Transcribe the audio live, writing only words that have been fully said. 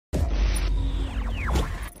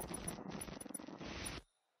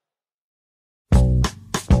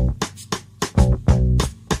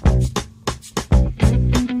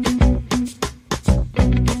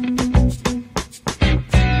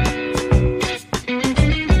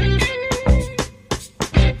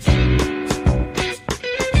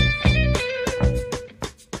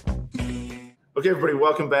Okay, everybody,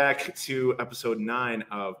 welcome back to episode 9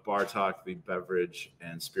 of Bar Talk, the beverage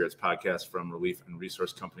and spirits podcast from Relief and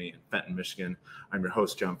Resource Company in Fenton, Michigan. I'm your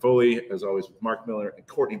host, John Foley, as always with Mark Miller and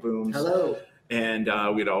Courtney Booms. Hello. And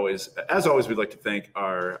we'd like to thank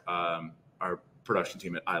our production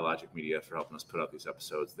team at iLogic Media for helping us put out these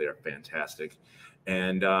episodes. They are fantastic,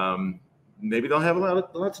 and maybe they'll have a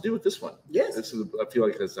lot to do with this one. Yes, I feel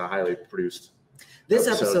like it's a highly produced. This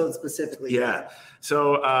episode specifically. Yeah.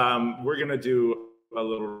 So we're going to do a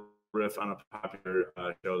little riff on a popular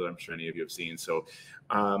show that I'm sure any of you have seen. So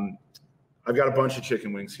I've got a bunch of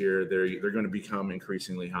chicken wings here. They're going to become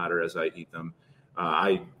increasingly hotter as I eat them.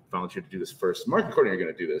 I volunteered to do this first. Marc and Courtney are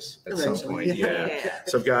going to do this at some point. Yeah.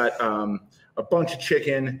 So I've got a bunch of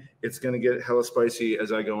chicken. It's going to get hella spicy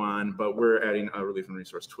as I go on, but we're adding a Relief and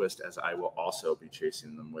Resource twist as I will also be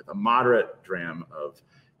chasing them with a moderate dram of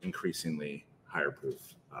increasingly higher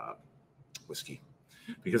proof whiskey,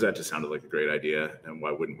 because that just sounded like a great idea, and why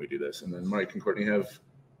wouldn't we do this? And then Marc and Courtney have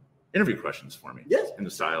interview questions for me, yes, in the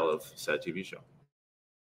style of said TV show.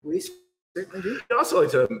 We certainly do. I'd also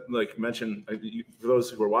like to mention, for those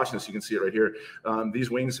who are watching this, you can see it right here. These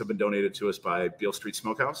wings have been donated to us by Beale Street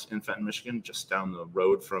Smokehouse in Fenton, Michigan, just down the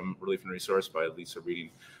road from Relief and Resource, by Lisa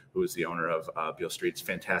Reading, who is the owner of Beale Street. It's a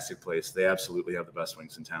fantastic place. They absolutely have the best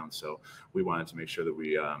wings in town. So we wanted to make sure that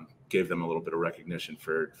we gave them a little bit of recognition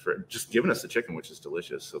for just giving us the chicken, which is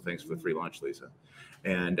delicious. So thanks for the free lunch, Lisa.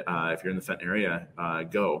 And if you're in the Fenton area,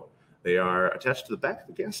 go. They are attached to the back of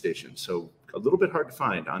the gas station, so a little bit hard to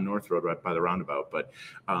find on North Road right by the roundabout, but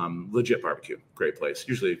legit barbecue, great place.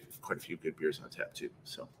 Usually quite a few good beers on tap too.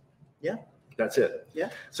 So yeah, that's it. Yeah.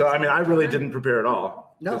 So I mean, I really didn't prepare at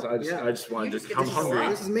all. No, I just wanted to come hungry.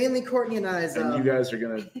 This is mainly Courtney and I's. And you guys are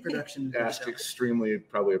going to production ask extremely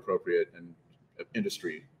probably appropriate and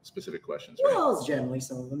industry specific questions. Right? Well, generally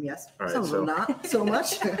some of them, yes. All right, some of them not so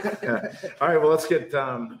much. Yeah. All right. Well, let's get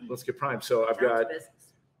primed. So I've got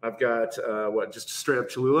just straight up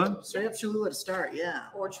Cholula? Straight up Cholula to start, yeah.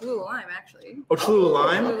 Or Cholula lime, actually. Oh, Cholula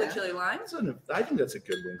lime? Cholula chili lime. I think that's a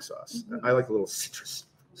good wing sauce. Mm-hmm. I like a little citrus.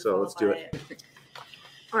 So let's do it.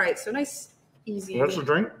 All right, so nice, easy. What's the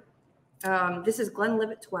drink? This is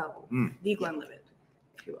Glenlivet 12, the Glenlivet,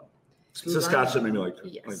 if you will. It's a scotch that made me like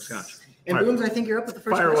scotch. And Booms, I think you're up with the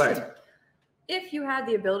first question. Away. If you had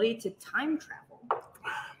the ability to time travel,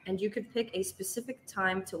 and you could pick a specific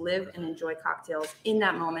time to live and enjoy cocktails in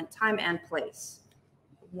that moment, time and place,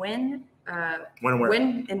 when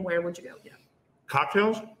and where would you go? Yeah.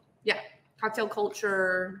 Cocktails? Yeah. Cocktail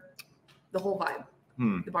culture, the whole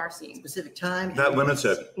vibe, the bar scene. Specific time. That limits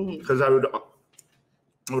it. Because I would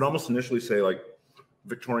almost initially say like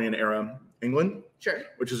Victorian era England. Sure.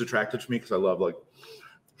 Which is attractive to me because I love like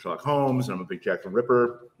Sherlock Holmes, and I'm a big Jack the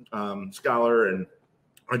Ripper scholar, and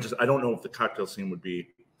I don't know if the cocktail scene would be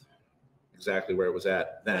exactly where it was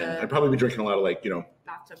at then. I'd probably be drinking a lot of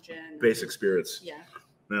bathtub gin, basic spirits. Yeah.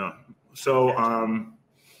 Yeah. So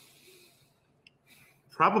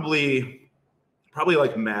probably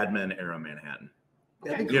like Mad Men era Manhattan.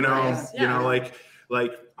 Okay. You know, Yeah. like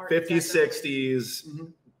 50s,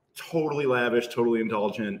 60s, totally lavish, totally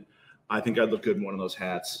indulgent. I think I'd look good in one of those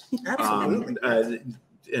hats. Absolutely.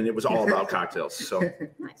 And it was all about cocktails. So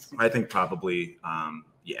Nice. I think probably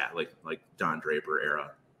like Don Draper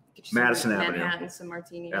era. Madison Avenue. Manhattan, some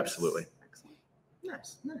martinis. Absolutely. Excellent.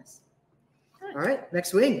 Nice. All right,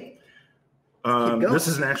 next wing. This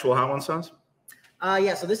is an actual hot one sauce?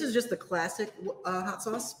 Yeah, so this is just the classic hot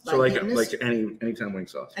sauce. So like anytime wing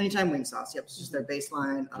sauce? Anytime wing sauce, yep. It's just their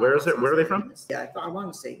baseline. Where is it? Where are they from? Yeah, I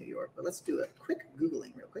want to say New York, but let's do a quick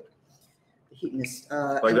Googling real quick. The heatiness.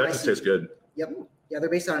 That just tastes good. Yep. Yeah, they're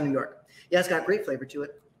based out of New York. Yeah, it's got great flavor to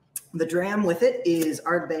it. The dram with it is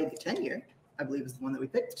Ardbeg 10-year, I believe is the one that we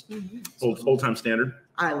picked. Old time standard.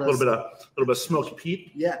 I love a little bit of smoky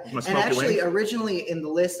peat. Yeah, and actually, originally in the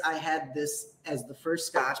list, I had this as the first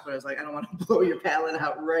scotch, but I was like, I don't want to blow your palate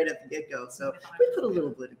out right at the get-go, so we put a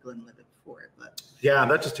little bit of Glenlivet before it. But yeah,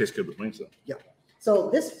 that just tastes good with wings, though. Yeah. So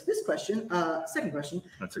this question, second question.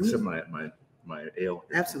 That's except my ale.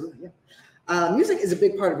 Absolutely, yeah. Music is a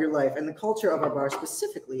big part of your life and the culture of our bar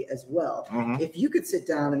specifically as well. If you could sit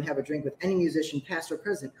down and have a drink with any musician, past or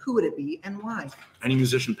present, who would it be and why? Any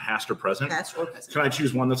musician, past or present? Past or present. Can I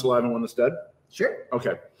choose one that's alive and one that's dead? Sure.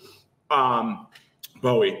 Okay.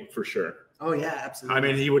 Bowie, for sure. Oh, yeah, absolutely. I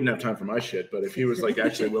mean, he wouldn't have time for my shit, but if he was like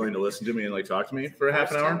actually willing to listen to me and like talk to me for a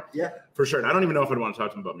half an hour, yeah, for sure. And I don't even know if I'd want to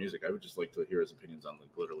talk to him about music. I would just like to hear his opinions on like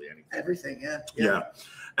literally anything. Everything, yeah. Yeah.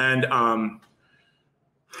 And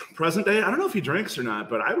present day, I don't know if he drinks or not,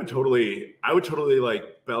 but I would totally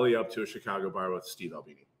like belly up to a Chicago bar with Steve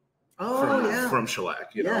Albini. Oh, from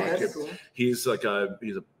Shellac, you know, that's cool. He's like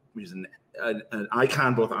he's an an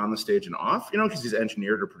icon both on the stage and off, you know, because he's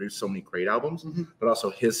engineered or produced so many great albums, but also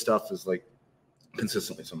his stuff is like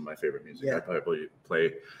consistently some of my favorite music. I probably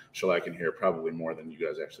play Shellac in here probably more than you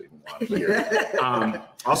guys actually even want to hear.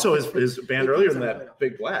 Also his band earlier than that,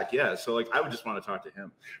 Big Black. Yeah. So like, I would just want to talk to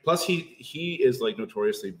him. Plus he is like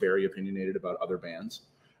notoriously very opinionated about other bands.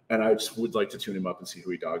 And I just would like to tune him up and see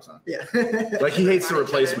who he dogs on. Yeah. Like he hates the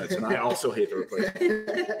Replacements, and I also hate the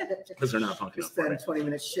Replacements because they're not funky enough. Spend 20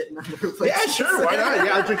 minutes shitting on the Replacements. Yeah, sure. Why not?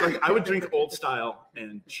 Yeah, I would drink old style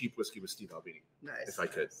and cheap whiskey with Steve Albini. Nice. If I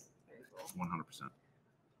could. 100%.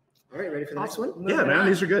 All right, ready for the next one? Yeah, man,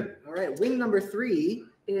 these are good. All right, wing number 3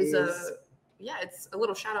 is it's a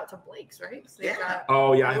little shout out to Blake's, right? So yeah.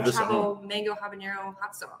 Oh yeah, I have this at home. Mango habanero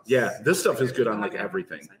hot sauce. Yeah, this stuff is good on like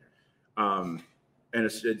everything. And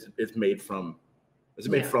it's made from. Is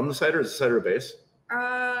it made from the cider? Is the cider a base?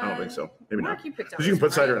 I don't think so. Maybe not. Because you can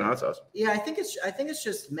put cider in hot sauce. Yeah, I think it's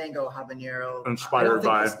just mango habanero. Inspired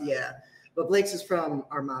by. Yeah, but Blake's is from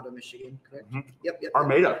Armada, Michigan, correct? Yep.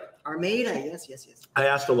 Armada, yes. I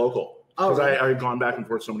asked a local because I had gone back and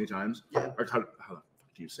forth so many times. Yeah. Like how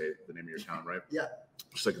do you say the name of your town, right? Yeah.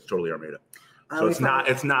 Just like it's totally Armada. So it's not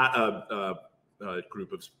a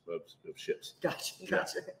group of ships. Gotcha.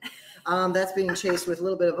 That's being chased with a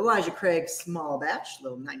little bit of Elijah Craig's small batch,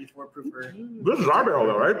 little 94 proofer. This is our barrel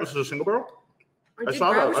though, right? This is a single barrel? I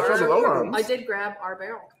saw the low arms. I did grab our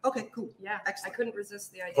barrel. Okay, cool. Yeah, excellent. I couldn't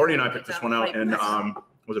resist the idea. Courtney and I picked this one out in,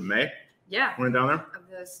 was it May? Yeah. Went down there? Of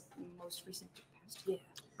this most recent past year.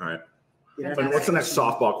 All right. And what's the next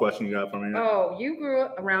softball question you got for me? Oh, you grew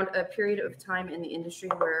up around a period of time in the industry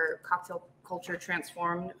where cocktail culture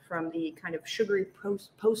transformed from the kind of sugary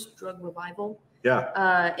post-drug revival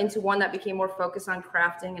into one that became more focused on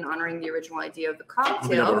crafting and honoring the original idea of the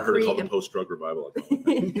cocktail. I've never heard it called the post-drug revival.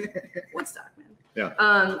 Woodstock, man.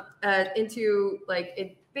 Yeah. Into like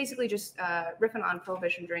it basically just riffing on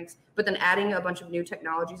prohibition drinks, but then adding a bunch of new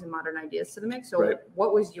technologies and modern ideas to the mix. So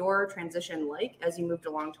what was your transition like as you moved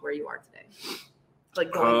along to where you are today?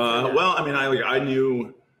 Like going well, I mean, I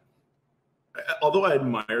knew, although I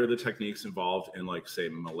admire the techniques involved in like say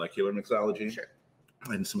molecular mixology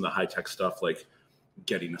and some of the high tech stuff, like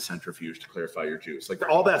getting a centrifuge to clarify your juice, like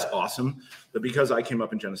all that's awesome. But because I came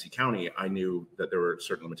up in Genesee County, I knew that there were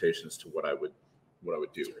certain limitations to what I would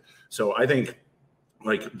do. So I think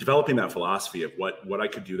like developing that philosophy of what I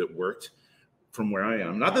could do that worked from where I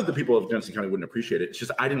am. Not that the people of Genesee County wouldn't appreciate it. It's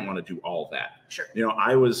just I didn't want to do all that. Sure. You know,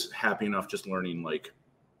 I was happy enough just learning like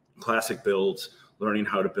classic builds, learning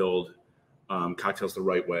how to build cocktails the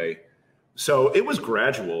right way. So it was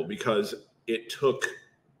gradual because it took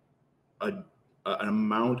an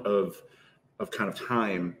amount of kind of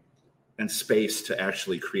time and space to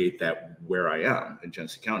actually create that where I am in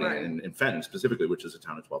Genesee County and in Fenton specifically, which is a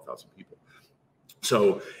town of 12,000 people.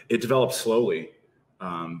 So it developed slowly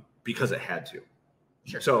because it had to.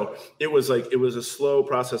 Sure. So it was a slow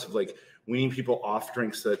process of like weaning people off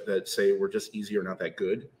drinks that say were just easy or not that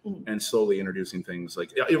good, and slowly introducing things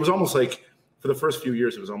like it was almost like for the first few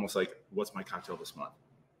years it was almost like, what's my cocktail this month?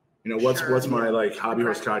 You know, what's my like hobby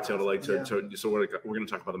horse cocktail to like to so we're going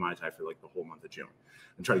to talk about the Mai Tai for like the whole month of June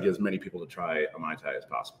and try to get as many people to try a Mai Tai as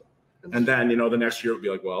possible. And then, you know, the next year it would be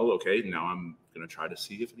like, well, okay, now I'm going to try to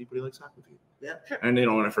see if anybody likes aquavit. Yeah. And, you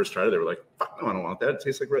know, when I first tried it, they were like, fuck no, I don't want that. It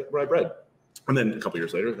tastes like rye bread. And then a couple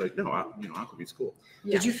years later, they're like, no, aquavit's cool.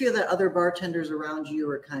 Yeah. Did you feel that other bartenders around you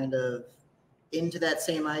were kind of into that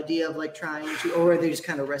same idea of like trying to, or were they just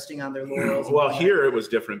kind of resting on their laurels? Well, here it was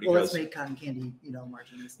different because let's make cotton candy, you know,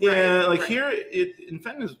 martinis. Yeah, here in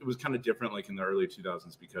Fenton it was kind of different, like in the early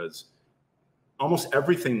 2000s, because almost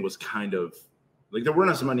everything was kind of like there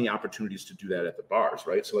weren't as many opportunities to do that at the bars,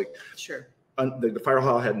 right? So like, the fire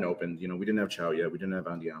hall hadn't opened. You know, we didn't have Chow yet. We didn't have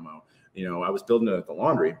Andiamo. You know, I was building it at the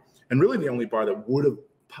Laundry, and really the only bar that would have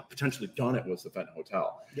potentially done it was the Fenton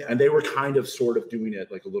Hotel, and they were kind of sort of doing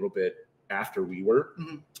it like a little bit after we were,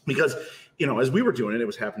 because, you know, as we were doing it, it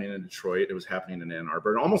was happening in Detroit, it was happening in Ann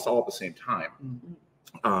Arbor, and almost all at the same time.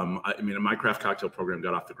 I mean, my craft cocktail program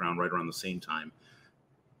got off the ground right around the same time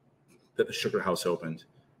that the Sugar House opened.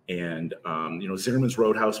 And, you know, Zimmerman's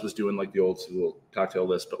Roadhouse was doing like the old school cocktail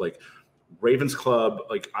list, but like Ravens Club,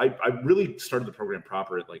 like I really started the program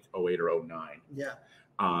proper at like 08 or 09. Yeah.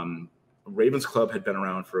 Ravens Club had been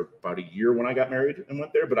around for about a year when I got married and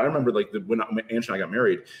went there. But I remember like when Ange and I got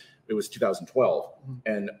married, it was 2012.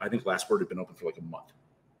 And I think Last Word had been open for like a month.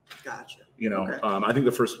 Gotcha. You know, I think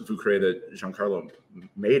the first Vucre that Giancarlo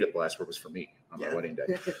made at Last Word was for me on my wedding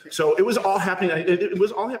day. So it was all happening. It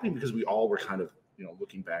was all happening because we all were kind of, you know,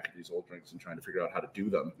 looking back at these old drinks and trying to figure out how to do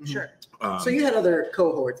them. Sure. So you had other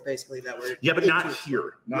cohorts basically that were but not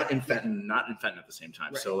here, not in Fenton at the same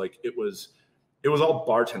time. Right. So like it was it was all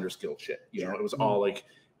bartender skill shit. You know, it was all like,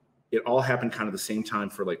 it all happened kind of the same time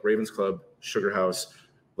for like Ravens Club, Sugar House,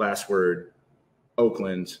 Last Word,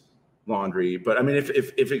 Oakland, Laundry. But I mean, if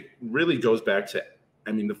it really goes back to,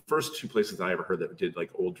 I mean, the first two places I ever heard that did like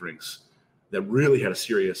old drinks that really had a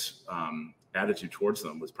serious attitude towards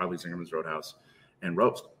them was probably Zingerman's Roadhouse and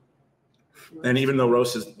Roast. And even though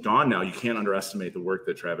Roast is gone now, you can't underestimate the work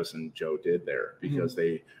that Travis and Joe did there, because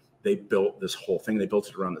they built this whole thing. They built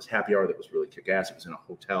it around this happy hour that was really kick-ass. It was in a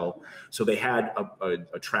hotel. So they had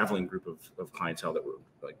a traveling group of clientele that were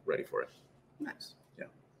like ready for it. Nice. Yeah.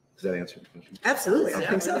 Does that answer the question? Absolutely. I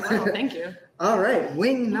think so. Wow, thank you. All right.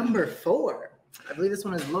 Wing number 4. I believe this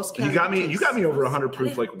one is Los Calientes. You got me over 100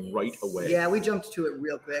 proof like right away. Yeah, we jumped to it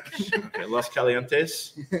real quick. Okay, Los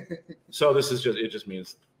Calientes. So this is it just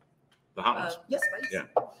means the hot ones. Yes. Yeah.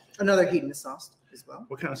 Another hedonist sauce as well.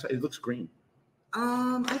 What kind of sauce? It looks green.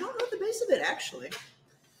 I don't know the base of it actually,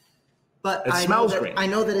 but It smells green. I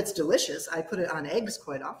know that it's delicious. I put it on eggs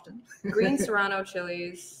quite often. Green serrano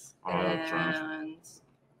chilies Drams. and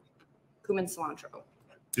cumin cilantro.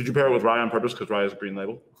 Did you pair it with rye on purpose because rye has a green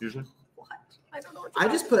label usually? What? I don't know what I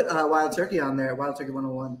just put wild turkey on there. Wild turkey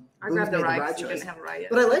 101. I grabbed the Boone's made rye because you choice. didn't have a rye yet.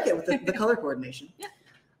 But I like it with the color coordination. Yeah.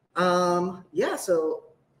 Yeah. So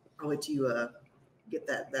I'll wait till you get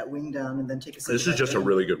that wing down and then take a sip. This is just a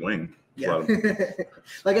really good wing. Yeah. Wow.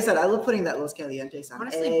 Like I said, I love putting that Los Calientes on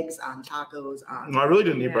Honestly- eggs, on tacos, on. No, I really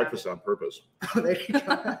didn't eat Yeah. breakfast on purpose Oh, there you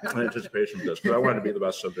go. in anticipation of this, because I wanted to be the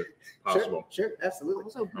best subject possible. Sure, absolutely.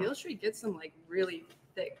 Also, Beale Street gets some like really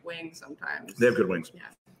thick wings sometimes. They have good wings. Yeah.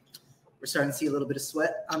 We're starting to see a little bit of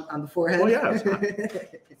sweat on the forehead. Oh, yeah, it's hot.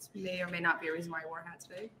 It may or may not be a reason why I wore a hat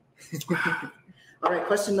today. All right,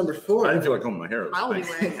 question number 4. I didn't feel like combing my hair. It was I'll be nice.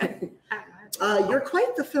 wearing a hat. You're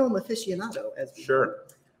quite the film aficionado, as we know. Sure.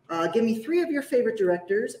 Give me 3 of your favorite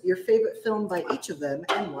directors, your favorite film by each of them,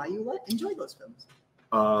 and why you enjoy those films.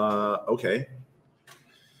 Okay.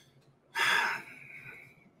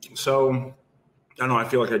 So, I don't know. I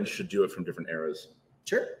feel like I should do it from different eras.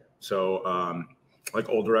 Sure. So, like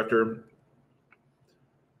old director,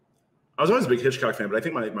 I was always a big Hitchcock fan, but I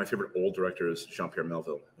think my favorite old director is Jean-Pierre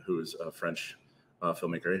Melville, who is a French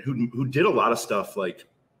filmmaker and who did a lot of stuff like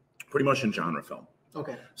pretty much in genre film.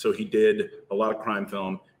 Okay. So he did a lot of crime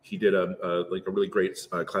film. He did a really great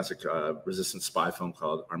classic resistance spy film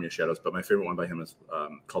called Army of Shadows. But my favorite one by him is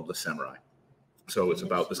called Le Samurai. So it's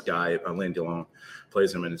about this guy, Alain Delon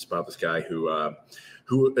plays him, and it's about this guy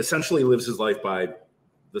who essentially lives his life by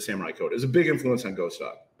the samurai code. It's a big influence on Ghost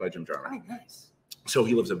Dog by Jim Jarmusch. Oh, nice. So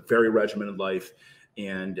he lives a very regimented life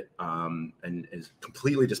and is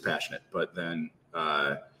completely dispassionate, but then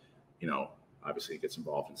obviously he gets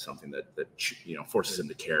involved in something that forces him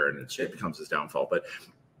to care, and it becomes his downfall. But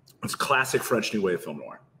it's classic French New Wave film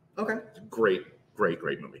noir. Okay. Great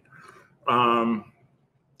movie.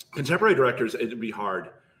 Contemporary directors, it'd be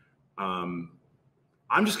hard. I'm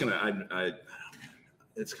just gonna.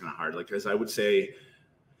 It's kind of hard. Like, as I would say,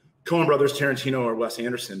 Coen Brothers, Tarantino, or Wes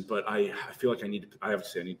Anderson, but I feel like I need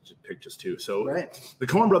to pick just 2. So the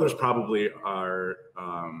Coen Brothers probably are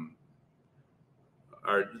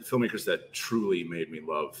filmmakers that truly made me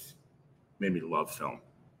love film.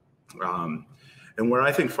 And where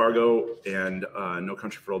I think Fargo and No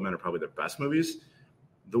Country for Old Men are probably their best movies,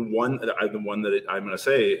 the one that I'm going to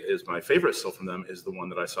say is my favorite still from them is the one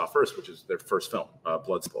that I saw first, which is their first film,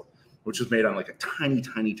 Bloodsport, which was made on like a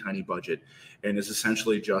tiny budget, and is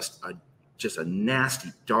essentially just a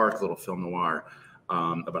nasty, dark little film noir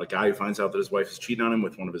about a guy who finds out that his wife is cheating on him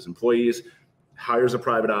with one of his employees, hires a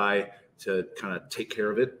private eye to kind of take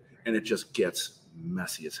care of it, and it just gets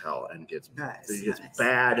messy as hell and gets bad.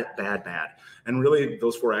 And really,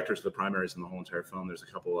 those 4 actors are the primaries in the whole entire film. There's a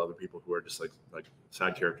couple of other people who are just like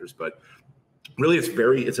side characters, but really,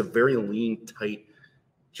 it's a very lean, tight,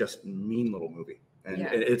 just mean little movie. And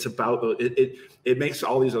it's about it makes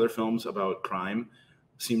all these other films about crime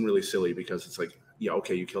seem really silly, because it's like, yeah,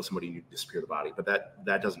 okay, you kill somebody and you disappear the body, but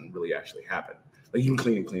that doesn't really actually happen. Like, you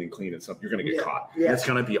can clean and stuff, you're going to get caught. Yeah. And it's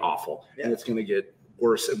going to be awful, and it's going to get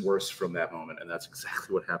worse and worse from that moment, and that's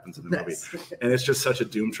exactly what happens in the movie. And it's just such a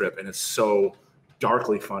doom trip, and it's so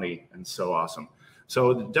darkly funny and so awesome.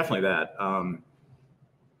 So definitely that.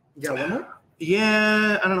 You got one more?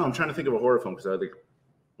 Yeah, I don't know. I'm trying to think of a horror film, because I like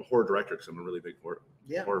a horror director, because I'm a really big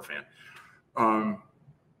horror fan.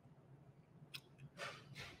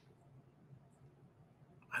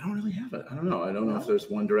 I don't really have it. I don't know if there's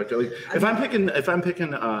one director. Like, if I'm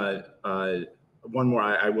picking one more,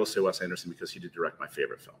 I will say Wes Anderson, because he did direct my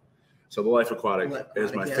favorite film. So The Life Aquatic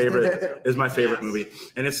is my favorite movie,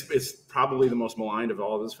 and it's probably the most maligned of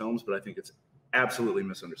all of his films, but I think it's absolutely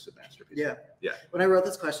misunderstood masterpiece. Yeah. Yeah. When I wrote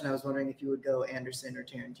this question, I was wondering if you would go Anderson or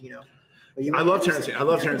Tarantino. But I love Tarantino. I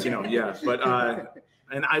love Tarantino. Yeah, but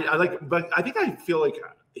and I like, but I think I feel like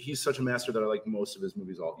he's such a master that I like most of his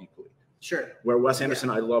movies all equally. Sure. Where Wes Anderson,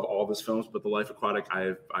 I love all of his films, but The Life Aquatic,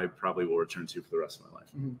 I probably will return to for the rest of my life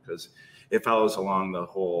because it follows along the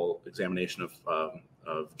whole examination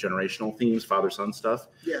of generational themes, father-son stuff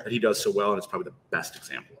that he does so well, and it's probably the best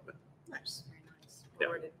example of it. Nice. Very nice. Yeah.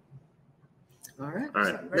 Forwarded. All right. All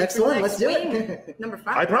right. Ready Next for the one. Let's do wing? it. Number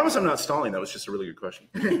 5. I promise I'm not stalling. That was just a really good question.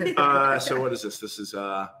 So what is this? This is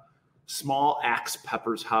Small Axe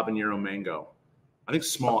Peppers Habanero Mango. I think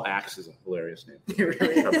Small Axe is a hilarious name.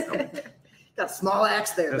 Got a small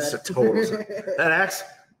axe there. That's bud. a total. That axe,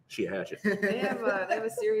 she hatchet. They have a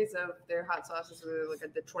series of their hot sauces, like a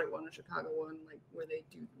Detroit one, a Chicago one, like where they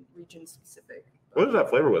do region specific. What is that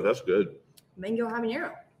flavor with? That's good. Mango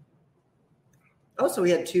habanero. Oh, so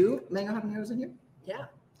we had 2 mango habaneros in here? Yeah.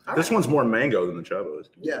 All This right. one's more mango than the Chavo is.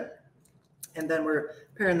 Yeah. And then we're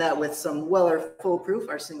pairing that with some Weller Full Proof,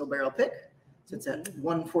 our single barrel pick. So it's at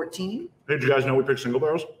 114. Hey, did you guys know we picked single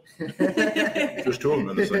barrels? There's 2 of them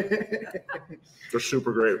in this thing. They're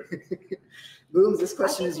super great. Booms, this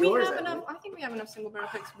question is yours. I think we have enough single barrel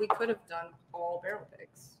picks. We could have done all barrel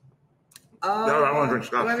picks. No, I want to drink We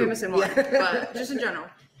scotch might be too. missing one, Yeah. but just in general.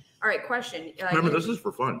 All right, question. Remember, this is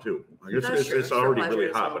for fun too. Like That's true. it's For already pleasure really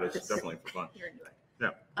as hot, well. but it's definitely for fun. You're into it.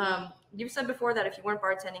 Yeah. You said before that if you weren't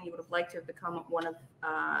bartending, you would have liked to have become one of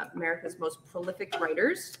America's most prolific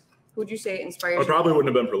writers. Who would you say inspires I you? probably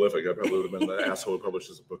wouldn't have been prolific. I probably would have been the asshole who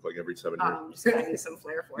publishes a book like every 7 years. Just adding some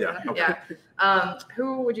flair for Yeah, you. okay. Yeah.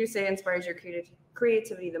 Who would you say inspires your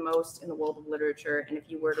creativity the most in the world of literature? And if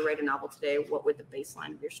you were to write a novel today, what would the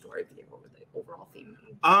baseline of your story be? What would the overall theme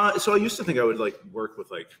be? So I used to think I would like work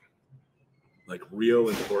with like real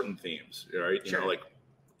important themes, right? You Sure. know, like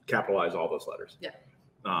capitalize all those letters. Yeah.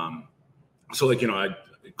 So like, you know,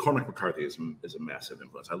 Cormac McCarthy is a massive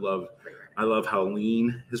influence. I love how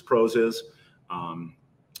lean his prose is.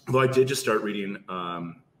 Although I did just start reading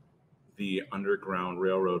The Underground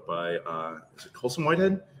Railroad by is it Colson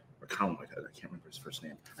Whitehead or Colin Whitehead? I can't remember his first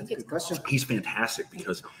name. That's a good question. He's fantastic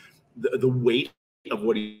because the weight of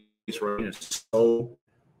what he's writing is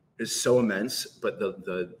so immense, but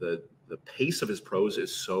the pace of his prose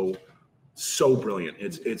is so brilliant.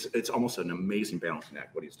 It's almost an amazing balancing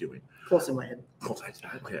act what he's doing. Close in my head.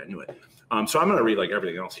 Okay, I knew it. So I'm gonna read like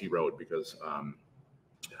everything else he wrote because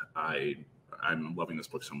I'm loving this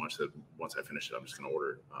book so much that once I finish it, I'm just gonna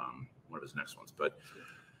order one of his next ones. But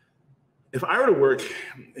if I were to work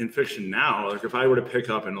in fiction now, like if I were to pick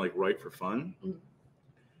up and like write for fun,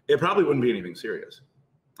 it probably wouldn't be anything serious.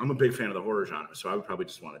 I'm a big fan of the horror genre, so I would probably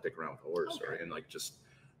just want to dick around with a horror story and like just,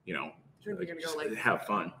 you know, You're like, gonna just go like have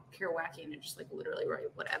fun. pure wacky and just like literally write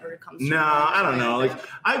whatever comes. to No, your mind. I don't know. Like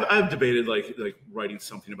I've debated like writing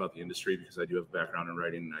something about the industry because I do have a background in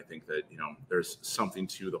writing, and I think that you know there's something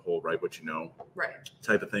to the whole write what you know right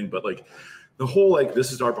type of thing. But like the whole like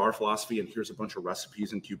this is our bar philosophy, and here's a bunch of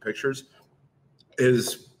recipes and cute pictures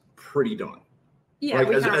is pretty done. Yeah, like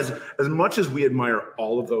as much as we admire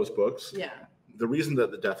all of those books, yeah, the reason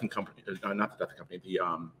that the Death and Company, not the Death and Company,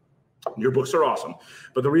 your books are awesome,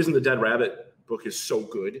 but the reason the Dead Rabbit book is so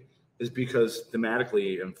good is because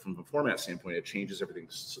thematically and from a format standpoint, it changes everything.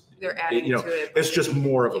 they're adding you know, to it. it's just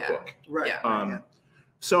more of a book. Right. Yeah.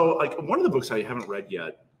 So like one of the books I haven't read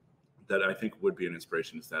yet that I think would be an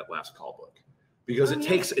inspiration is that Last Call book, because it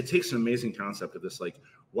takes an amazing concept of this, like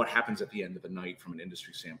what happens at the end of the night from an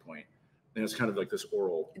industry standpoint. And it's kind of like this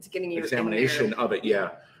oral It's getting you examination of it.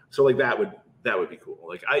 Yeah. So like that would be cool.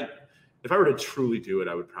 Like if I were to truly do it,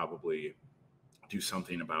 I would probably do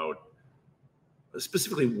something about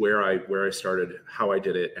specifically where I started, how I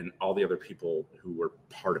did it, and all the other people who were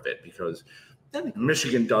part of it, because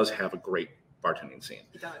Michigan does have a great bartending scene.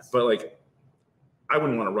 It does. But like, I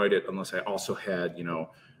wouldn't want to write it unless I also had, you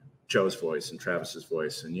know, Joe's voice and Travis's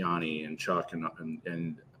voice and Yanni and Chuck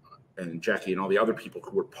and Jackie and all the other people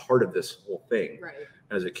who were part of this whole thing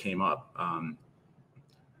as it came up.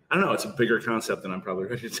 I don't know. It's a bigger concept than I'm probably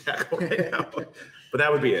ready to tackle right now, but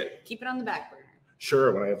that would be it. Keep it on the back burner.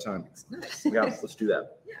 Sure, when I have time. Nice. Yeah, let's do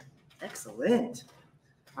that. Yeah. Excellent.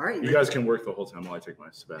 All right. You guys can work the whole time while I take my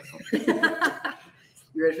sabbatical.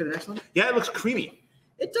 You ready for the next one? Yeah, it looks creamy.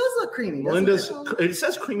 It does look creamy. Melinda's, doesn't it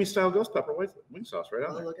says creamy style ghost pepper wing sauce right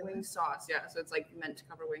on Oh, there. look at Wing that. sauce, yeah. So it's like meant to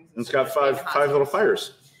cover wings. And it's got five little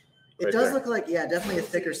fires. It right does there. look like, yeah, definitely a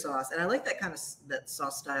thicker sauce. And I like that kind of that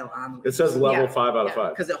sauce style on It says level Yeah. 5 out of Yeah.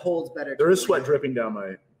 5. because it holds better. There is sweat dripping down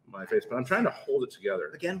my my face, but I'm trying to hold it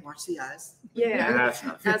together. Again, watch the eyes. Yeah, That's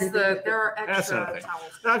not. there are That's extra not a thing.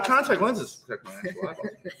 towels. Contact lenses protect my actual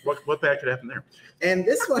eyeballs. What bad could happen there? And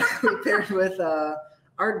this one we paired with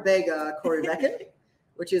Ardbeg Corey Beckett,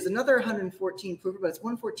 which is another 114 proofer, but it's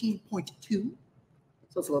 114.2.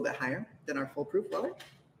 So it's a little bit higher than our full proof level.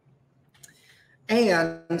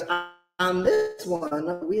 And on this one,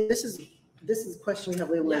 this is a question we have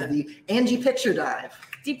labeled as the Angie Picture Dive.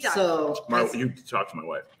 Deep dive. So You talked to my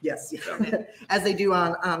wife. yes, as they do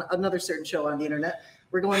on another certain show on the internet.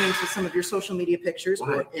 We're going into some of your social media pictures,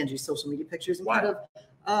 or Angie's social media pictures, and kind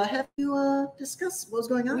of have you discuss what's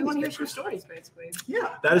going on. We in want to these hear pictures. some stories, basically.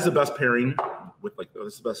 Yeah, That is the best pairing with this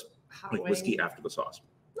is the best Hot like whiskey wing after the sauce.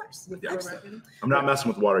 nice. with Yeah. bourbon. I'm not messing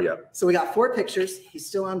with water yet. So we got 4 pictures. He's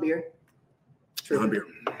still on beer. On beer.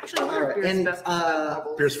 Actually, All right, beer is and, best with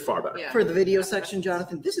bubbles. Beer's far better. Yeah. For the video section,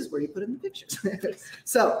 Jonathan, this is where you put in the pictures.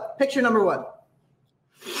 So picture number 1.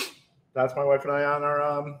 That's my wife and I on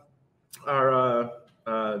our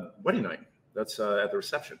wedding night. That's at the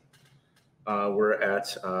reception. We're at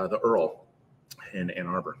the Earl in Ann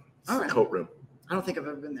Arbor. It's All the right. coat room. I don't think I've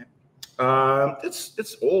ever been there.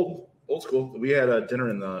 It's old school. We had a dinner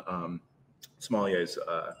in the sommelier's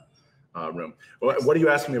room. What are you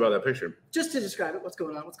asking me about that picture? Just to describe it, what's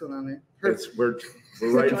going on there? Her- We're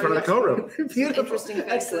right in front of the coat room, Beautiful. Interesting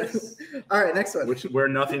Excellent. faces. All right, next one. where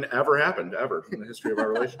nothing ever happened ever in the history of our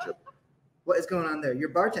relationship. What is going on there? You're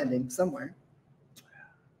bartending somewhere.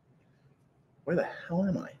 Where the hell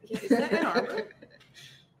am I? Yeah, is that Ann Arbor?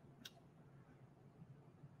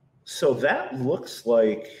 So that looks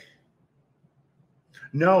like.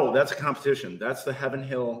 No, that's a competition. That's the Heaven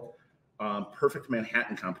Hill Perfect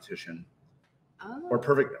Manhattan competition. Or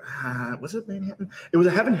perfect, was it Manhattan? It was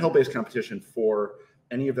a Heaven Hill based competition for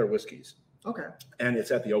any of their whiskeys. Okay. And it's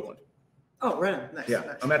at the Oakland. Oh, right on. Nice. Yeah,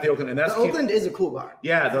 nice. I'm at the Oakland. And that's The Oakland is a cool bar.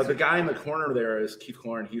 Yeah, the guy in the corner there is Keith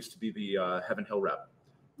Cloran. He used to be the Heaven Hill rep.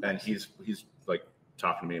 And he's like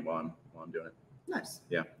talking to me while I'm doing it. Nice.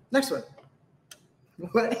 Yeah. Next one.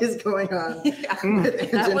 What is going on? Yeah. with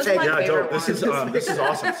That Angel was Peg? my Yeah, favorite dope. This one. is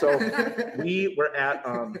awesome. So we were at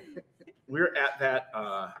that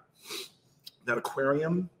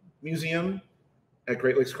aquarium museum at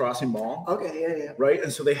Great Lakes Crossing Mall. Okay, yeah. Right.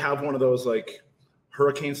 And so they have one of those like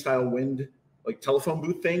hurricane style wind, like telephone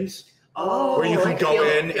booth things Oh, where you can like go Field-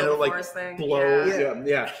 in and Field it'll like Forest thing. blow. Yeah.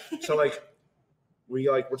 Yeah. So like,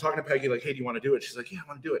 we're talking to Peggy, like, hey, do you want to do it? She's like, yeah, I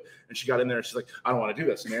want to do it. And she got in there and she's like, I don't want to do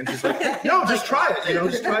this, man. She's like, no, just try it.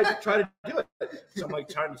 Just try to do it. So I'm like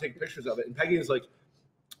trying to take pictures of it. And Peggy is like,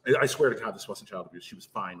 I swear to God, this wasn't child abuse. She was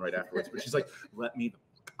fine right afterwards. But she's like, let me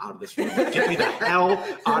out of this room. Get me the hell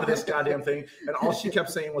out of this goddamn thing. And all she kept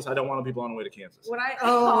saying was, I don't want to be blown away to Kansas. What I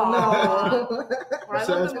Oh no. What I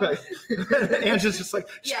So love that's the Peggy. Angela's just like,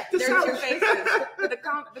 yeah, check this there are out. two faces.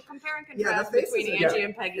 The compare and Yeah, the contrast faces between are- Angie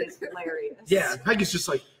and Peggy is hilarious. Yeah, Peggy's just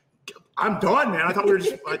like, I'm done, man. I thought we were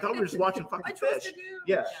just watching I fucking fish. trusted you.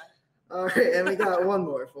 Yeah. All right, and we got one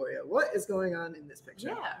more for you. What is going on in this picture?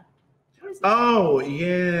 Yeah. What is that? Oh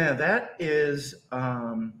yeah, that is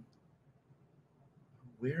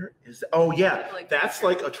where is that? Oh yeah, that's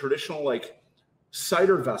like a traditional like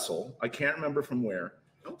cider vessel. I can't remember from where.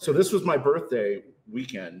 So this was my birthday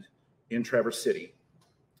weekend in Traverse City.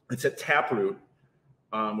 It's at Taproot,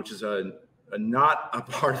 which is a not a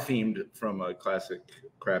bar themed from a classic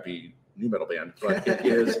crappy new metal band, but it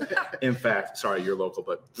is in fact. Sorry, you're local,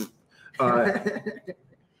 but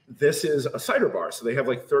this is a cider bar. So they have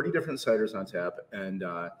like 30 different ciders on tap, and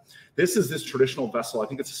this is this traditional vessel. I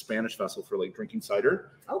think it's a Spanish vessel for like drinking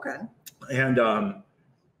cider. Okay. And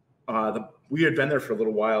we had been there for a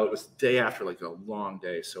little while. It was the day after like a long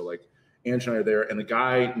day. So like Ange and I are there, and the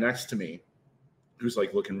guy next to me, who's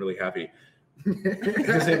like looking really happy,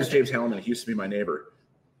 his name is James Hallinan. He used to be my neighbor,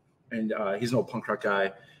 and he's an old punk rock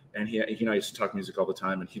guy. And he and I used to talk music all the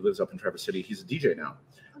time. And he lives up in Traverse City. He's a DJ now,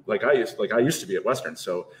 like I used to be at Western.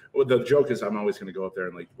 So the joke is I'm always going to go up there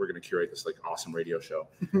and like we're going to curate this like awesome radio show.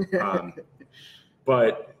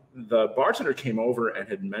 But the bartender came over and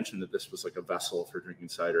had mentioned that this was like a vessel for drinking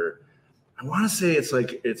cider. I want to say it's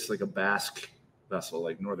like a Basque vessel,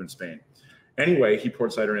 like northern Spain. Anyway, he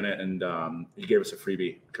poured cider in it, and he gave us a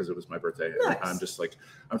freebie because it was my birthday. Nice. I'm just like,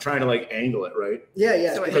 I'm trying to like angle it, right?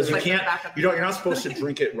 Yeah. So it Because hits, you like, the can't, back of the you're throat. not supposed to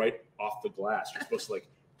drink it right off the glass. You're supposed to like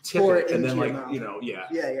tip Pour it it and then into like, your mouth. yeah.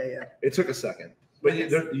 Yeah. It took a second, but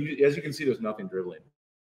Nice. as you can see, there's nothing dribbling.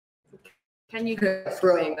 Can you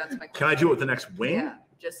Bro. wing? That's my Can I do it with the next wing? Yeah.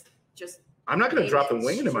 Just I'm not going to Make drop the it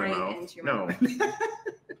wing into my straight mouth. into your No, mouth.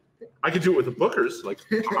 I could do it with the Bookers, like,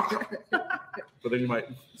 but then you might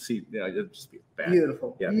see, yeah, it'd just be bad.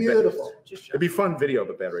 Beautiful. Yeah, Beautiful. just It'd be fun video,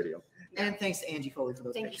 but bad radio. And thanks to Angie Foley for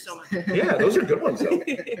those Thank pictures. you so much. Yeah, those are good ones though.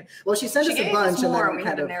 Well, she sent us a gave bunch and more. then We kind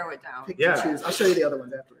had to of narrow it down. pick Yeah. and choose. I'll show you the other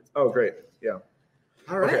ones afterwards. Oh, great. Yeah.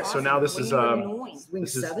 All right. Okay, so now this is Wing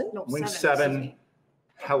this is 7. No, Wing excuse 7, me.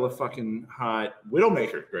 hella fucking hot.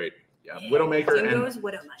 Widowmaker, great. Yeah, Widowmaker and Dingo's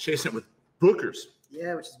Widowmaker. chasing it with Bookers.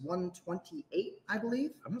 Yeah, which is 128, I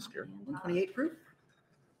believe. I'm not scared. 128 proof.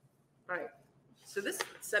 Right. So this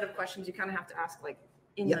set of questions you kind of have to ask like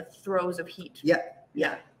in Yeah. the throes of heat.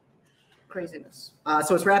 Yeah. Craziness.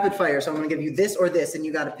 So it's rapid fire. So I'm going to give you this or this, and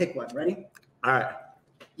you got to pick one. Ready? All right.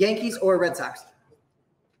 Yankees or Red Sox?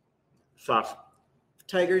 Sox.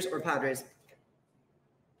 Tigers or Padres?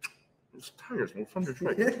 It's Tigers. We're from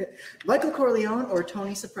Detroit. Michael Corleone or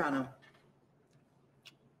Tony Soprano?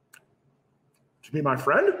 To be my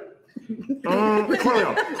friend?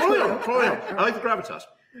 Corleone. I like the gravitas.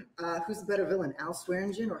 Who's the better villain, Al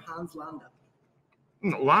Swearingen or Hans Landa?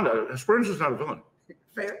 Landa, Springs is not a villain.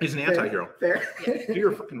 Fair. He's an anti-hero. Fair. Do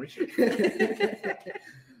your fucking research.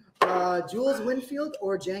 Jules Winfield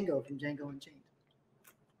or Django from Django Unchained?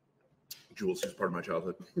 Jules is part of my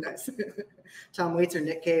childhood. Nice. Tom Waits or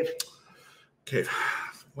Nick Cave? Cave.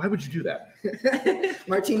 Why would you do that?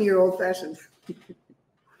 Martini or Old Fashioned?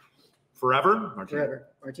 Forever? Martini. Forever.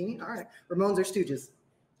 Martini? All right. Ramones or Stooges?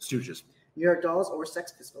 Stooges. New York Dolls or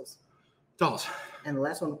Sex Pistols? Dolls. And the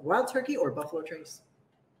last one, Wild Turkey or Buffalo Trace?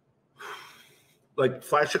 Like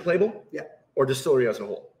flagship label? Yeah. Or distillery as a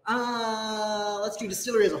whole? Let's do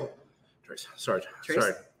distillery as a whole. Trace. Sorry. Trace?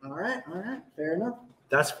 Sorry. All right. Fair enough.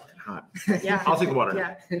 That's fucking hot. Yeah. I'll take the water.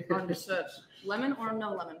 Yeah. Understood. Lemon or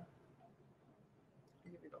no lemon?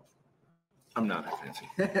 I'll give you both. I'm not that fancy.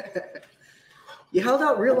 You held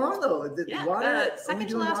out real long though. The Yeah, water, second only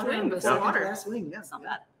to doing last water wing on the before second to water. last wing, yeah. That's not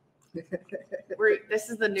bad. This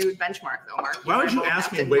is the new benchmark though, Mark. Why would you both ask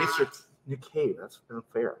have me to waste or not- Nick Cave? That's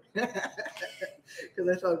unfair. Because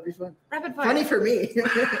I thought it'd be fun. Rapid fire. Funny for me.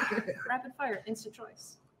 Rapid fire. Instant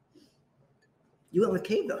choice. You went with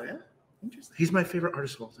Cave though, yeah? Interesting. He's my favorite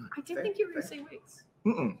artist of all time. I did Fair, think you were going to fair. say Wigs.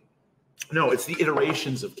 Mm-mm. No, it's the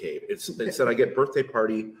iterations of Cave. It's that I get birthday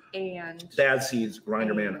party, And Bad Seeds,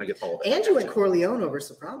 Grinder Man. I get all of it. Andrew went Corleone over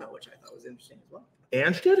Soprano, which I thought was interesting as well.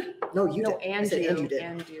 Ange did? No, you no, did. I said Andrew did.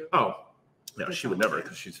 Andrew. Oh, no, she would never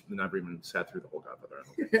because she's never even sat through the whole Godfather.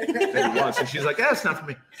 Maybe once, and she's like, "Yeah, it's not for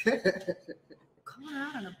me." Calling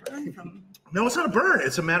out on a burn from. No, it's not a burn.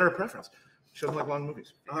 It's a matter of preference. She doesn't like long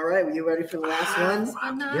movies. All right, were you ready for the last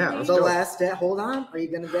one? Yeah, let's The go. last step. Hold on. Are you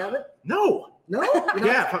going to grab it? No. No? You're not?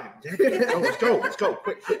 Yeah, fucking. No, let's go. Let's go.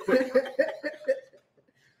 Quick.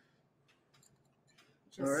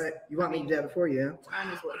 All right. You want me to grab it for you?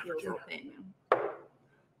 Time is what heals all pain.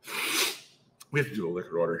 We have to do a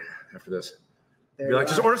liquor order after this. There Be you like,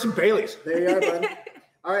 just are. order some Baileys. There you are, bud.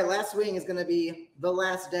 All right, last swing is going to be The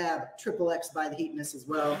Last Dab, Triple X by the Heatness as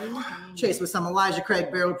well. Chased with some Elijah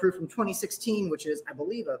Craig Barrel Proof from 2016, which is, I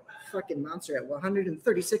believe, a fucking monster at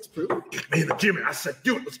 136 proof. Get me in the gym, and I said,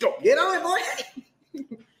 do it. Let's go. Get on it,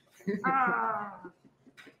 boy! Ah,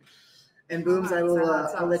 And Booms, I will.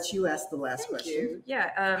 Sounds- I'll let you ask the last thank question. you.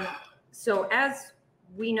 Yeah. So as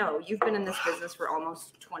we know, you've been in this business for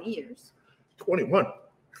almost 20 years. 21.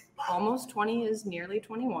 Almost 20 is nearly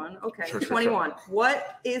 21. Okay, Sure. 21.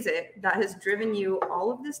 What is it that has driven you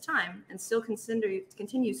all of this time and still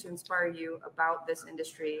continues to inspire you about this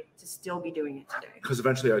industry to still be doing it today? Because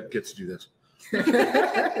eventually I get to do this.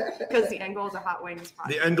 Because the end goal is a Hot Wings podcast.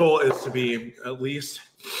 The end goal is to be at least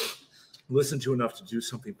listened to enough to do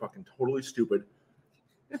something fucking totally stupid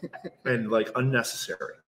and like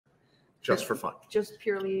unnecessary just for fun. Just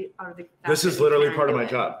purely out of the. This is literally part of my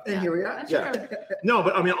job. And here we are. That's Yeah. true. No,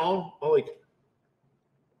 but I mean, all like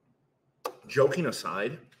joking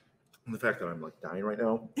aside, and the fact that I'm like dying right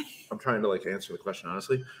now, I'm trying to like answer the question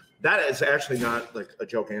honestly. That is actually not like a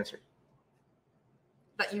joke answer.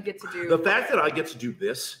 That you get to do. The fact that I get to do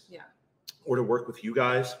this, Yeah. or to work with you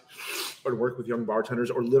guys, or to work with young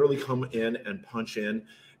bartenders, or literally come in and punch in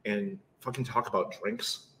and fucking talk about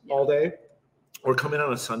drinks all day, or come in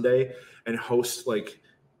on a Sunday and host like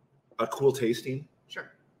a cool tasting.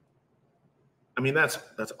 Sure. I mean, that's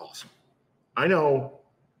awesome. I know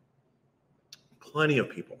plenty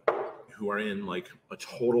of people who are in like a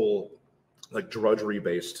total like drudgery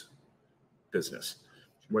based business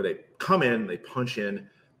where they come in, they punch in,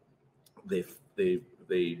 they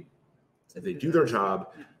do their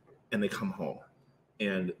job, and they come home,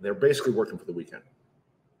 and they're basically working for the weekend.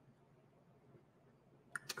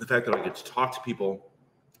 The fact that I get to talk to people,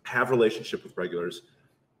 have relationship with regulars,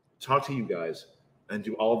 talk to you guys, and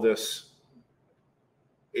do all this,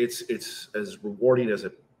 it's as rewarding as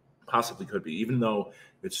it possibly could be, even though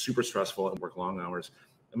it's super stressful and work long hours.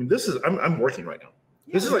 I mean, I'm working right now.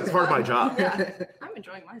 This is like part of my job. Yeah, I'm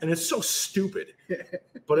enjoying myself. And it's so stupid,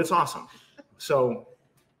 but it's awesome. So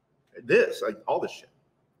this, like all this shit.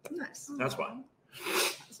 Nice. That's why.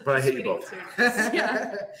 Such But a I hate you sweet both. answer.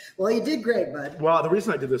 Yeah. Well, you did great, bud. Well, the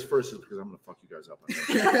reason I did this first is because I'm going to fuck you guys up.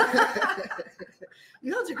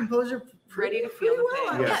 You held your composure Ready to feel the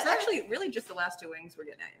well, pain. Yeah. Yeah, it's actually really just the last 2 wings we're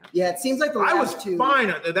getting at you. Yeah, it seems like the I last was two.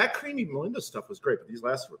 fine. That creamy Melinda stuff was great, but these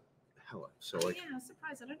last were hella. So like, Yeah, I was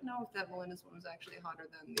surprised. I didn't know if that Melinda's one was actually hotter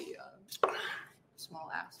than the small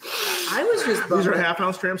ass. I was just these are bummed.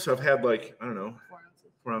 half-ounce Drams, so I've had like, I don't know, 4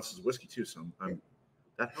 ounces. 4 ounces of whiskey too. So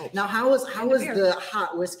that helps. Now, how was beer. the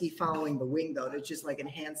hot whiskey following the wing though? Did it just like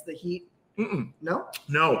enhance the heat? Mm-mm. No.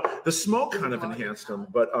 No, the smoke kind of enhanced them,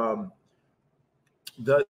 but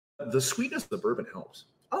the sweetness of the bourbon helps.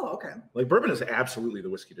 Oh, okay. Like bourbon is absolutely the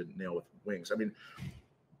whiskey to nail with wings. I mean,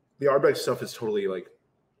 the Ardbeg stuff is totally like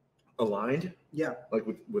aligned, Yeah. like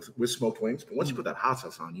with smoked wings. But once you put that hot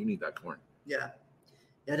sauce on, you need that corn. Yeah.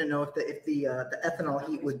 I didn't know if the ethanol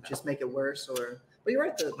heat would just make it worse or. But you're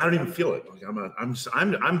right. I don't even feel it. Like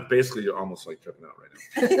I'm basically almost like tripping out right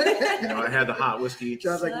now. You know, I had the hot whiskey.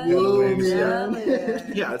 John's like, Yeah. whoa, Wings,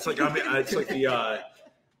 man. Yeah, it's like the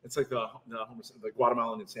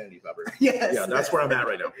Guatemalan insanity pepper. Yes. Yeah, that's where I'm at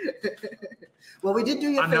right now. Well, we did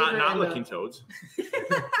do you a I'm favor. not and, licking toads.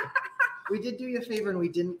 we did do you a favor and we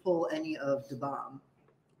didn't pull any of the bomb.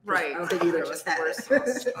 Right. I don't think either of Which us is had.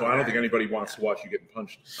 worse. Well, I don't think anybody wants to watch you getting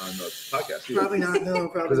punched on the podcast. either. Probably not. No,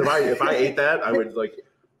 probably. Because not. if I ate that, I would like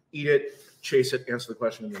eat it, chase it, answer the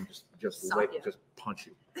question, and then just Sock you. just punch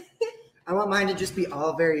you. I want mine to just be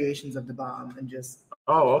all variations of the bomb and just.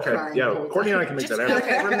 Oh, okay. Crying the Yeah, whole Courtney and I can make Just, that happen.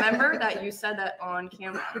 okay, remember that you said that on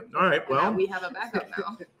camera. All right. And that Well, we have a backup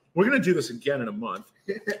now. we're gonna do this again in a month,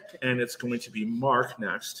 and it's going to be Mark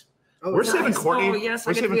next. Oh, We're nice. saving Courtney. Oh, yes, I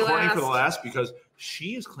we're get to saving be Courtney for the last. last because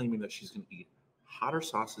she is claiming that she's gonna eat hotter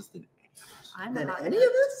sauces than any of us. I'm Than not any of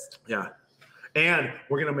us? Yeah, and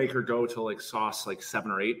we're gonna make her go to like sauce like 7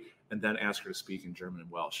 or 8, and then ask her to speak in German and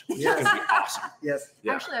Welsh, which Yes. is gonna be awesome. Yes.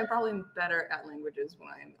 Yeah. Actually, I'm probably better at languages when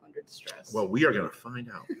I am under distress. Well, we are gonna find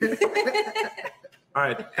out. All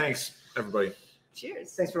right. Thanks, everybody.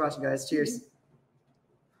 Cheers. Thanks for watching, guys. Cheers.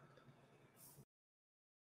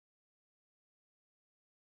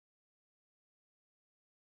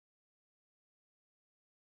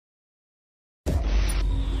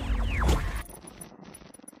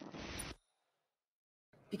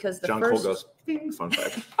 Because the John first Cole goes. Fun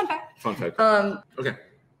fact. Fun fact. Um, Okay.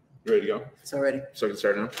 You ready to go? It's already. So I can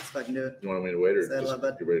start now? Let's fucking do it. You want me to wait or Say hello, just,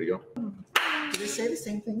 bud. you ready to go? Did you say the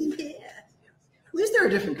same thing? Yeah. At least they're a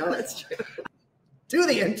different color. That's true. Do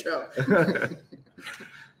the intro.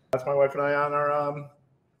 That's my wife and I on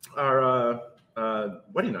our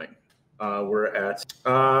wedding night. We're at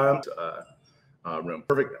room.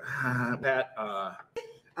 Perfect. I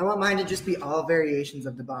want mine to just be all variations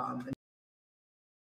of the bomb.